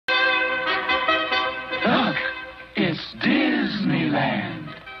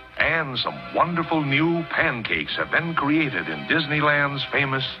Disneyland. And some wonderful new pancakes have been created in Disneyland's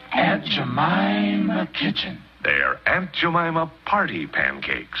famous Aunt Jemima kitchen. They're Aunt Jemima party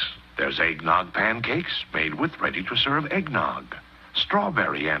pancakes. There's eggnog pancakes made with ready-to-serve eggnog.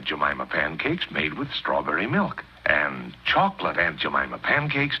 Strawberry Aunt Jemima pancakes made with strawberry milk. And chocolate Aunt Jemima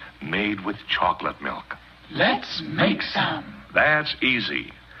pancakes made with chocolate milk. Let's make some. That's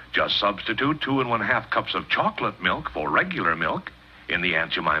easy. Just substitute 2 1/2 cups of chocolate milk for regular milk in the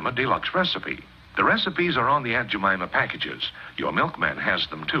Aunt Jemima Deluxe recipe. The recipes are on the Aunt Jemima packages. Your milkman has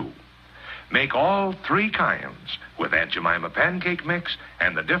them, too. Make all 3 kinds with Aunt Jemima pancake mix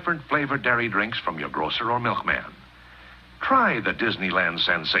and the different flavored dairy drinks from your grocer or milkman. Try the Disneyland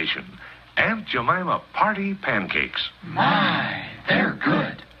sensation, Aunt Jemima Party Pancakes. My, they're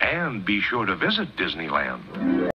good. And be sure to visit Disneyland.